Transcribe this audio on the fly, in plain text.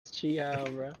Chiao,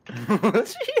 bro.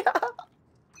 Chiao.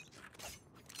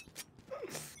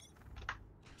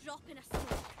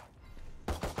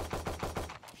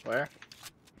 Where?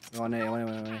 One A. I'll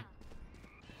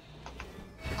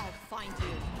find you.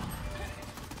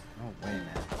 No way, man.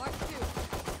 Mark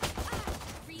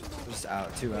 2. Just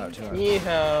out. Two out.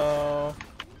 Yeehaw.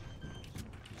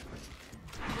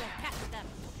 We'll catch them.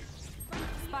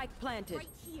 Spike planted. Right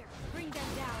here. Bring them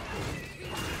down.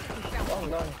 Oh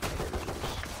no.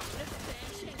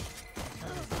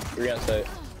 3 on site.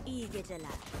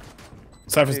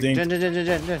 Cypher's ding. Jen.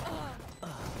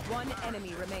 One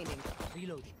enemy remaining.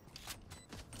 Reload.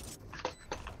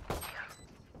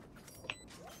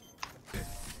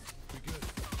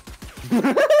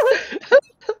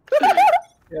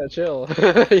 Yeah, chill.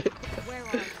 Where are you?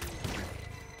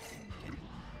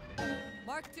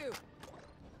 Mark 2.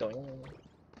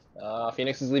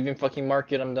 Phoenix is leaving fucking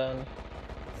market. I'm done.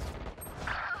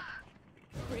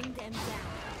 Bring them down.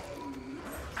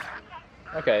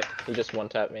 Okay, he just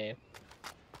one-tapped me.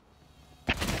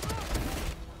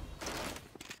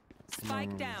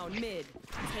 Spike down mid.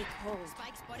 Take hold.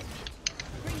 Spike spotted mid.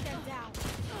 Bring them down.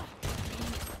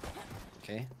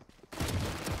 Okay.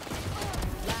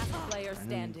 Last player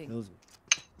standing.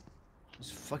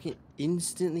 Just fucking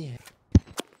instantly.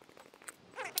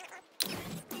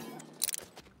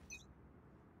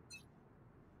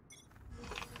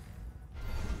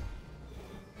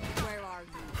 Where are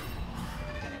you?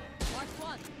 Mark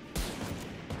 1.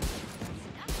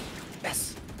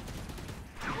 Yes.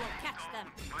 We'll catch them.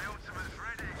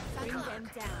 Bring them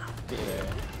down. B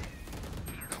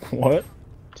main. What?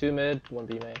 2 mid, 1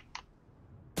 B main.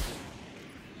 I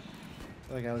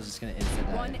feel like I was just gonna instant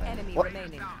that. One enemy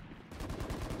remaining.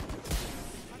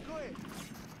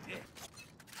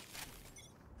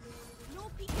 No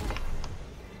people.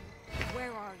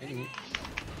 Where are you?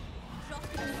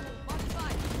 Mark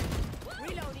 5.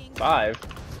 Reloading. 5.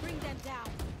 Bring them down.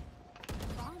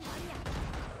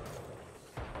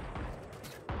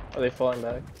 Are they falling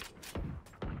back?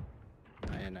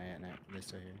 Not yet. They're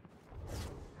still here.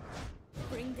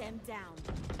 Bring them down.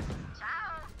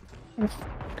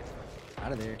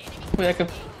 Out of there. Wait, I could.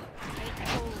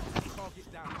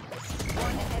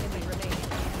 One enemy remaining.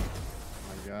 Oh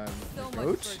my god. So The much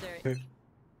coach?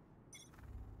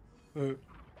 further.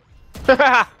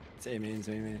 Same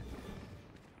man.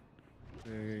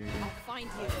 I'll find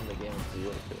you. In the game,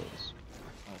 0 kills.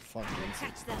 Oh fuck.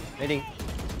 Catch them. Hitting.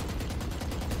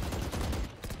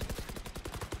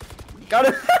 Got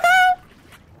him.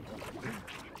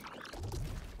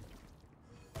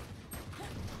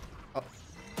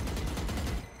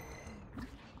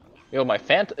 Yo, my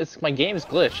game is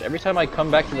glitched. Every time I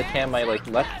come back to the cam, my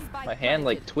my hand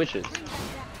like twitches.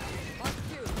 Mark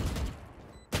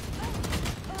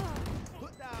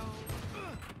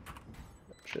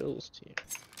 2. Chills, team.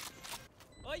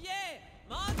 Oh yeah,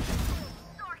 Mark.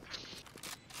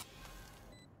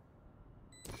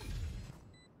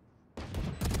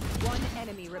 One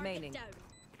enemy remaining.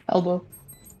 Elbow.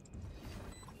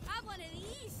 Have one of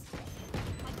these.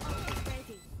 My ultimate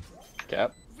ready.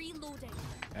 Cap. Reloading.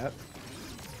 Yep.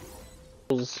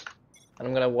 And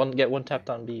I'm gonna get one tapped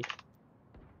on B.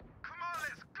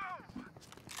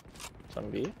 It's on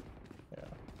B? Yeah.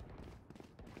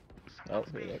 Oh,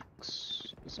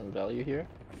 Phoenix. There's some value here.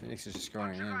 Phoenix is just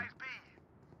going in.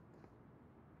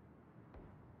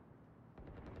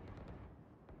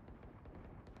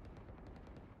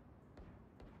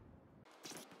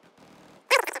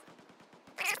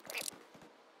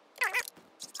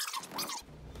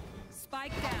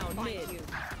 Spike down mid.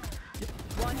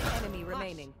 One enemy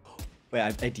remaining. Wait,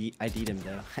 I D'd him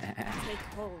though. Take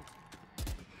hold.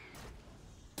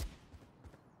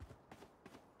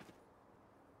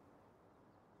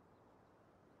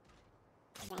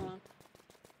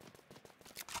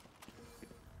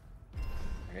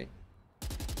 Alright.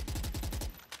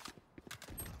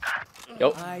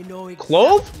 Yo. I know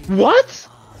Clove? What?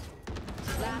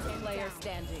 Last player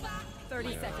standing.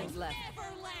 30 seconds left.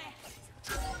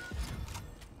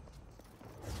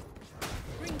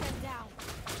 Bring them down.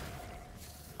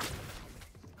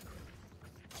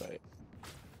 Sorry.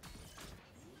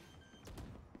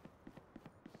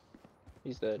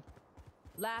 He's dead.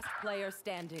 Last player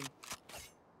standing.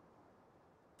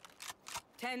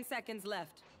 10 seconds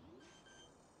left.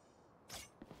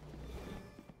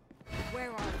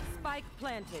 Where are Spike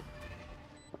planted?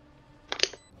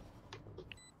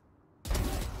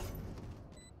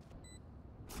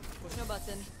 Push no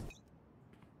button.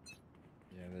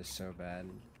 Yeah, they're so bad.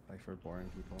 Like for boring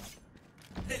people.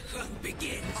 The hunt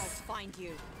begins. I'll find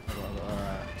you.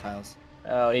 Tiles.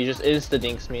 Oh, he just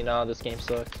insta-dinks me now. This game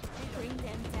sucks. Bring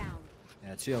them down.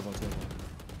 Yeah, two elbow, two elbow.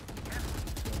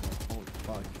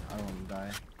 fuck. I don't want to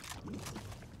die.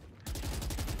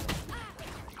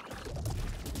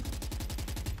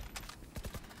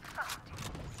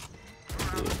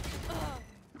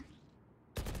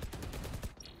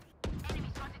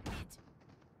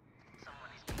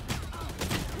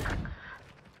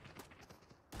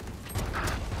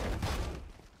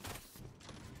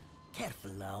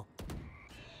 Careful now.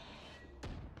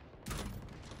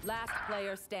 Last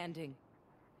player standing.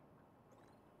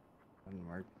 Doesn't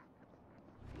work.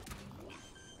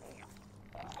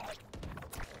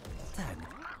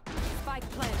 Spike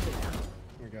planted.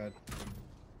 Oh my god.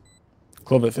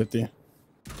 Club at 50.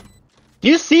 Do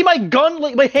you see my gun?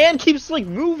 Like my hand keeps like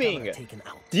moving. Taken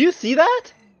out. Do you see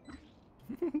that?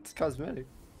 It's cosmetic.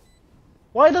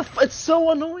 Why the it's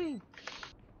so annoying.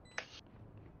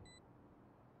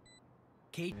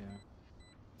 Kate.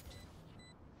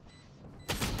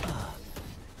 Yeah.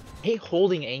 I hate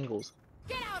holding angles.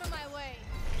 Get out of my way.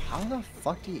 How the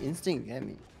fuck do you instinct get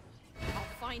me? I'll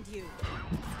find you.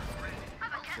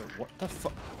 Yo, what the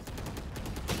fuck?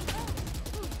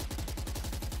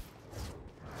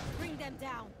 Bring them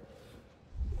down.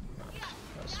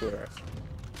 I swear.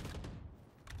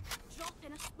 Drop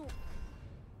in a smoke.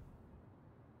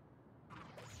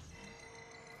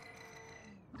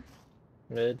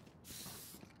 Mid.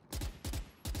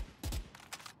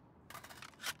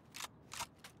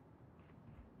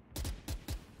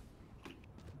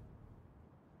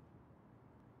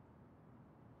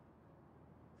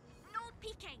 No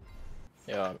peeking.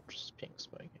 Yeah, I'm just pink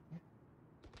spiking.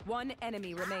 One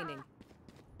enemy remaining.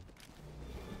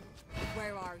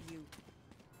 Where are you?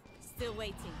 Still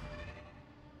waiting.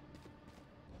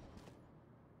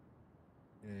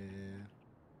 Yeah.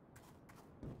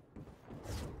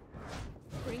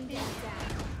 Bring them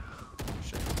down.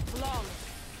 Shit. Flawless.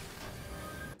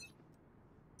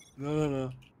 No.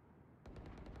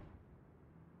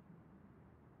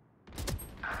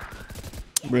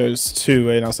 There's 2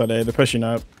 waiting outside A. They're pushing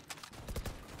up.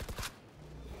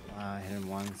 I hit him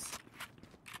once.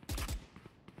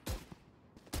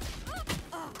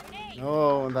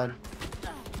 No, I'm bad.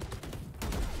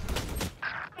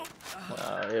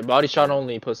 Yeah, body shot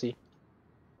only, pussy.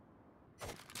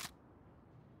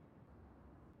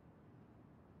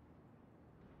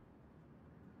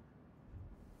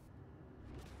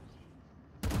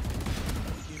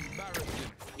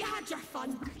 You had your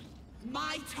fun.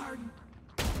 My turn.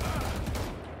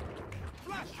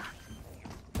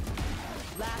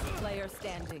 Last player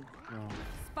standing. No.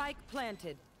 Spike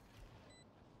planted.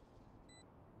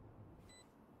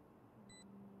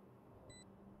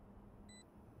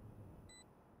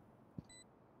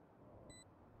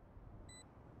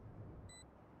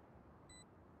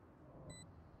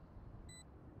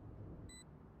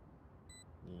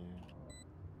 Yeah.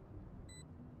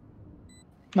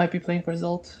 Might be playing for his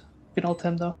ult. You can ult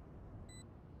him though.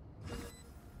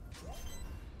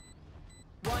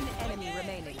 One enemy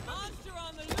remaining.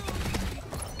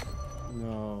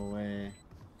 No way.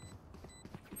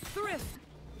 Thrift.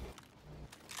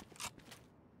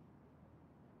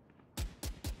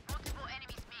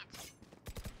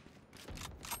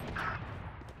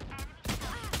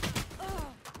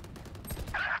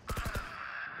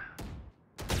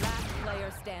 Last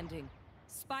player standing.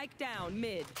 Spike down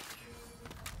mid.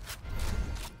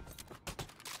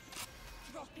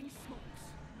 Dropping smokes.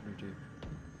 Very deep.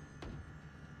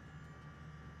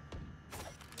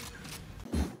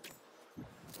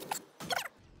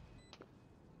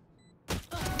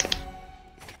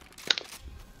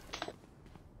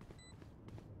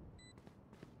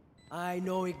 I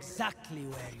know exactly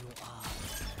where you are.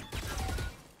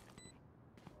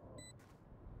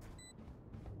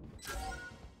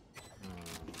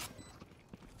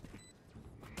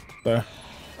 There.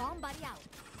 Bomb buddy out.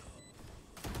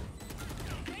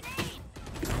 Grenade.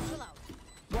 Chill out.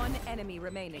 One enemy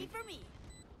remaining. For me.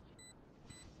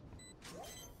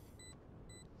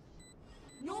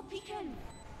 No peeking.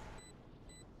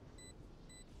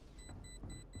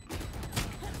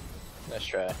 Nice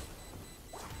try.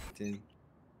 Dude.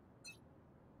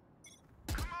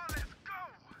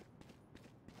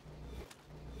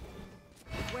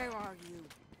 Where are you?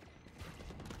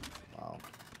 Wow.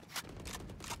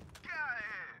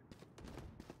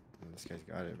 This guy's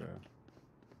got it, bro.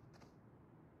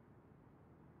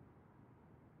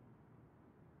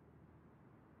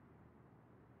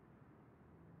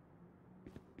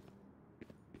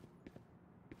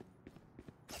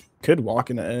 Could walk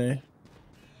in the A.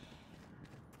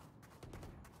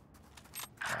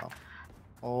 Wow.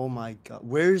 Oh my god.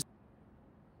 Where's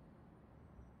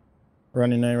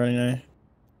Running A, running A.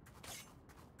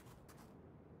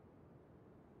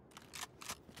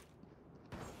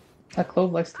 That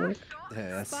clove likes to work.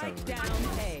 Yeah, that's so Spike ridiculous.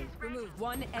 down A. Remove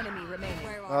one enemy remaining.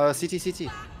 Where CT, CT.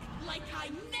 like I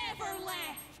never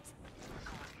left.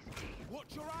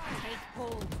 Watch your eyes. Take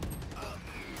hold.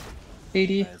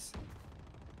 80. Guys.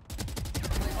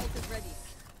 My ult is ready.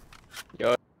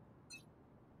 Yo.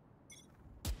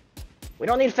 We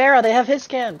don't need Pharah, they have his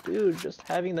scan! Dude, just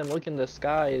having them look in the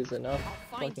sky is enough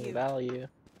I'll find fucking you. value.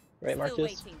 Right, Still Marcus?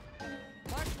 waiting.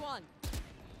 Mark one.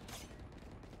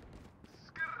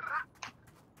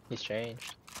 He's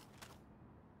changed.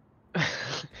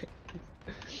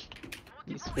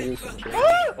 These fools have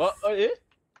changed. What? Oh, yeah?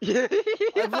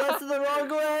 I pressed the wrong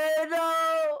way,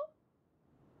 no!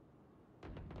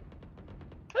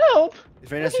 Help!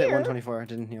 Reyna's hit 124,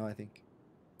 didn't heal, I think.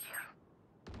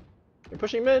 You're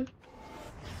pushing mid.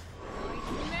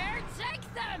 Nightmare, take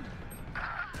them.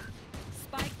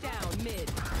 Spike down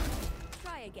mid.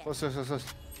 Try again. Close, close, close, close.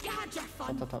 You had your Top,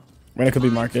 fun. top, top. Reyna could be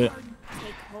market.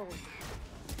 Take hold.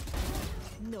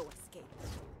 No escape.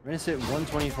 Reyna's hit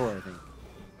 124, I think.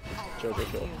 Chill, chill,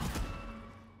 chill.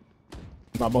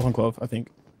 Not both on Clove, I think.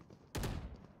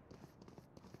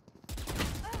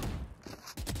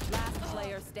 Last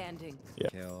player standing. Yeah.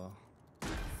 Kill.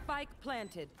 Spike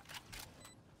planted.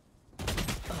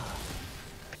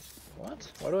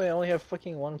 What? Why do I only have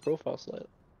fucking one profile slit?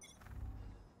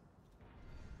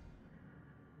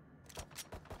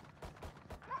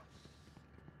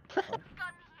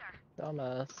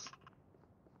 Dumbass.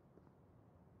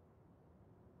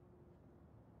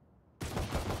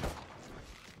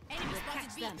 Enemy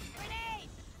spotted them. Grenade!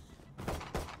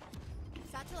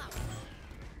 Satchel out.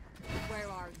 Where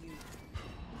are you?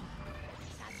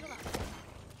 Satchel out.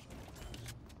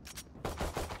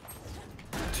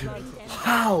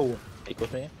 How? Take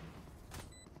with me.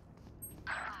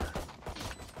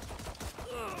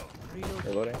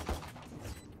 Reloading.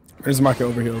 There's the market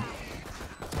overhealed.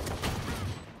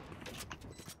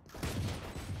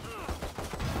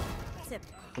 Tip.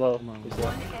 Low. Come on. He's low.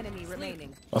 One enemy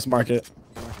remaining. Let's market.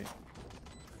 Okay.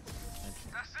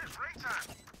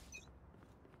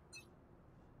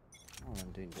 Oh,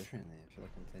 I'm doing differently. I feel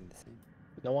like I'm playing the same.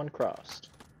 No one crossed.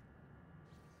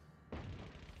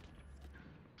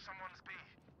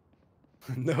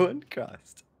 No one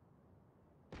crossed.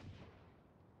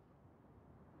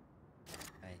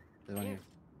 Hey, there's one here.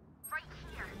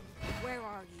 Where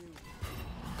are you?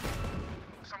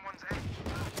 Someone's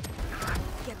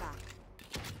Get back.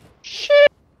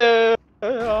 Shit!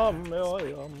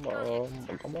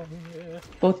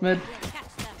 Both mid.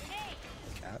 Catch them. Hey!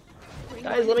 Cap.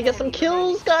 Guys, let me get some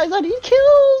kills, guys! I need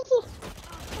kills!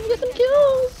 Let me get some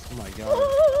kills! Oh my god.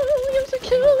 Oh, let me get some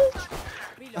kills!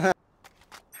 Okay.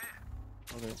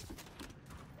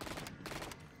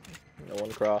 No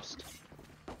one crossed.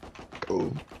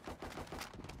 Oh.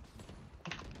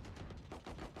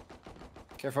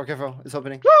 Careful, careful. It's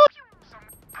opening.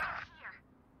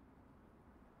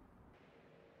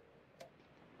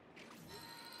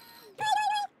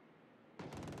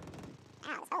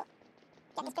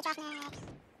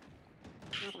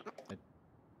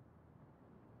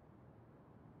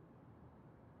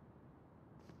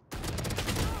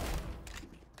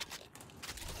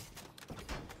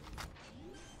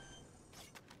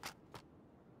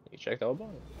 You checked elbow?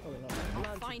 Probably not.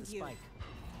 I'll find you.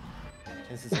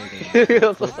 Chances are That's they-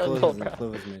 a Close sentinel, is bro. mid,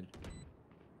 close is mid.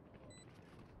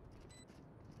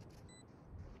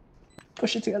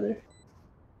 Push it together.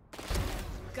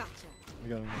 Gotcha. We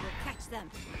got him. We'll catch them.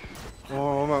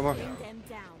 Oh, one more, one Bring more. them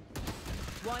down.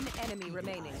 One enemy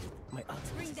remaining. My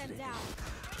ultimate Bring is them ready. down.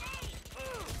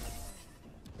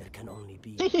 There can only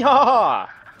be Yeah!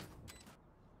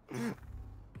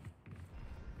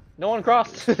 No one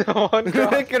crossed. No one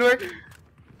crossed. Good work.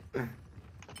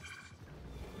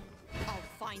 I'll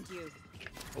find you.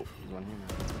 Oh, there's one here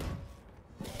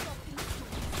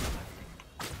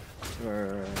now.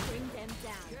 Right. Bring them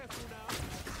down.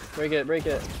 Break it, break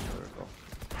it.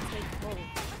 Take hold.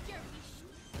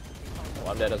 Oh,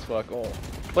 I'm dead as fuck. Oh.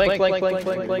 Flank, flank, flank,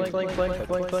 flank, flank, flank, flank,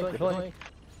 flank, flank, flank.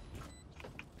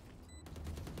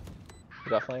 You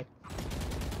got flank.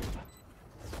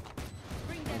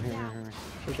 Bring them down.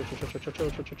 Chill, chill, chill, chill, chill, chill,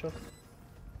 chill, chill, chill.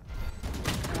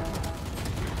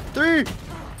 3!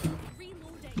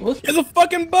 Reloading. It's a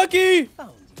fucking Bucky!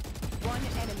 found. One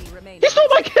enemy remaining. He stole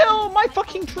my kill! My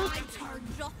fucking trick! My turn.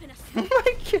 Drop in a Oh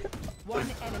my god. One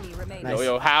enemy remaining. Nice.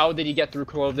 Yo, how did he get through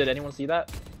Clove? Did anyone see that?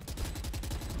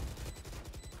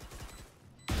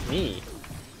 Me.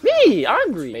 Me!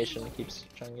 Angry! Animation keeps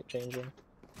trying to get changing.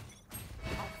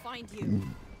 I'll find you.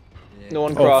 No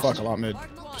one Oh crossed. fuck, a lot mid. Mark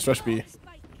one. Stretch B.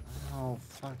 Oh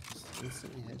fuck, just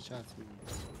instantly headshots me.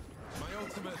 My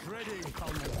ultimate's ready.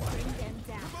 Bring them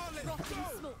down. Drop in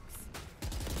smokes.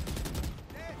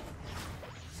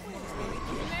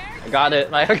 I got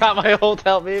it. I got my ult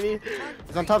out, baby.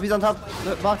 He's on top. He's on top.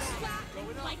 The box.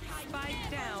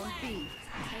 Spike down B.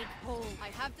 Take hold. I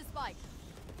have the spike.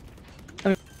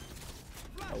 Oh,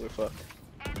 we're fucked.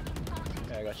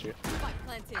 Yeah, I got you. Spike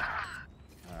planted.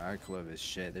 Our club is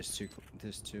shit. There's two.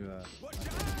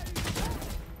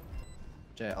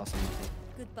 Jay, awesome.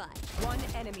 Goodbye. One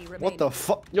enemy remaining. What the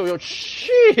fuck? Yo,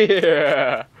 shit!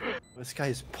 This guy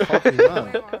is popping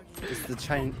up. It's the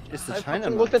China. It's the China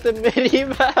fucking mouse. looked at the mini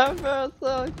map, bro.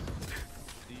 So...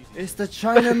 It's the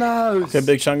China mouse. Okay,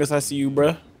 Big Chungus, I see you,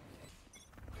 bruh.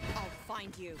 I'll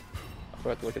find you. I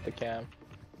forgot to look at the cam.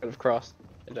 Could have crossed.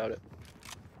 I doubt it.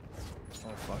 Oh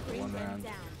fuck! The one round.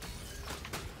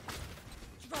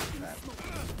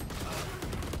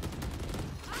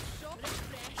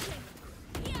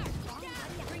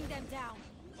 Bring them down.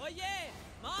 Oh yeah!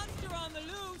 Monster on the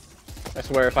loose! I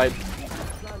swear, if I...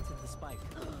 Planted the spike.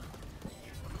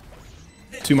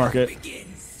 2 market. Get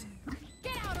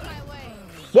out of my way.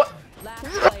 What? Last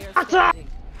player standing.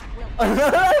 I'm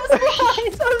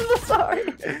so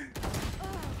sorry.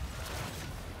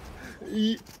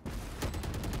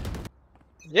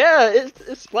 Yeah,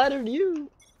 it splattered you.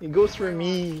 It goes for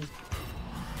me.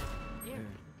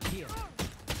 Here.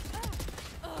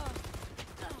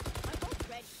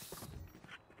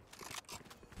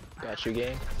 Got you,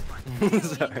 gang.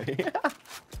 Sorry.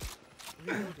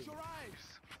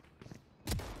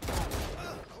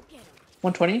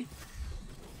 120.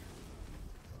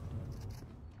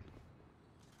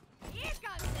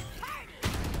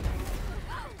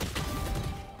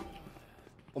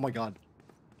 Oh my god.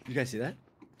 You guys see that?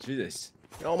 Do this.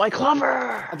 Oh, my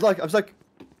clover! I'm stuck. I'm stuck.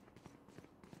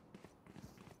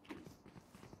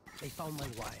 They found my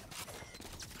wire.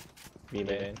 B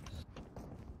main.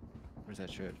 Where's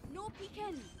that shirt? No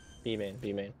peeking. B main.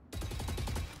 B main.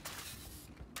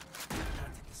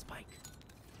 Planted the spike.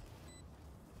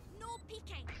 No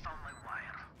peeking.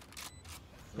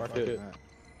 Mark it.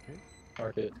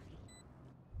 Mark it.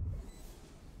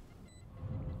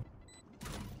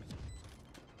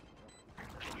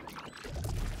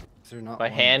 Is there not My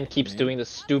one hand keeps main? doing the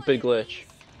stupid glitch.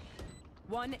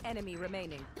 One enemy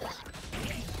remaining.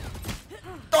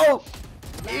 Oh!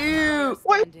 Ew!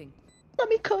 Let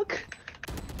me cook.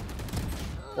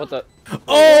 What the?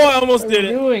 Oh, I almost What are did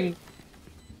you it. doing?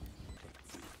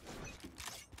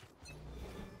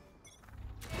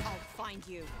 I'll find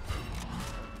you.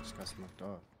 Just got smoked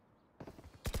off.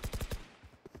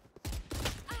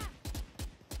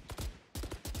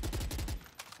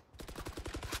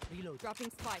 Reload. Dropping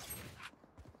spike.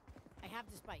 I have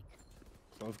the spike.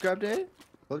 Glove grabbed A?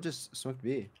 Glove just smoked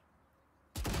B.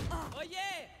 Oh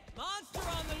yeah! Monster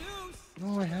on the loose!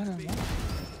 No, I had him.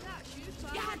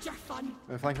 You had your fun.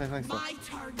 Flank. My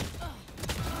turn.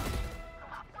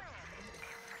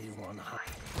 You wanna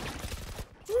hide?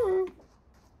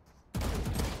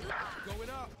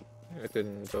 I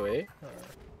couldn't go A.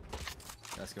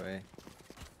 Let's go A.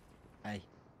 Hey.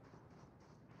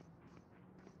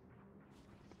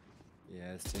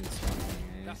 Yeah, it's in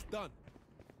A. That's done.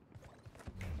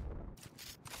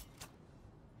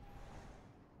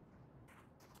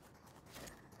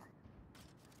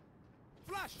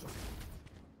 Flash.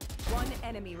 One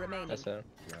enemy remaining. That's him.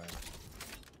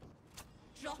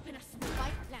 Drop in a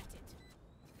spike planted.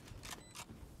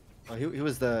 Oh, he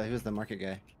was the market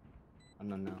guy. I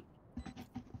don't know.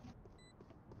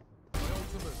 My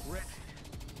ultimate ready.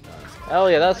 Hell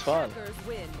yeah, that's fun. Attackers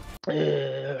win.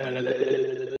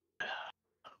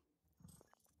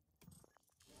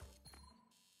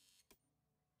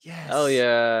 Yes. Hell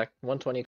yeah, 120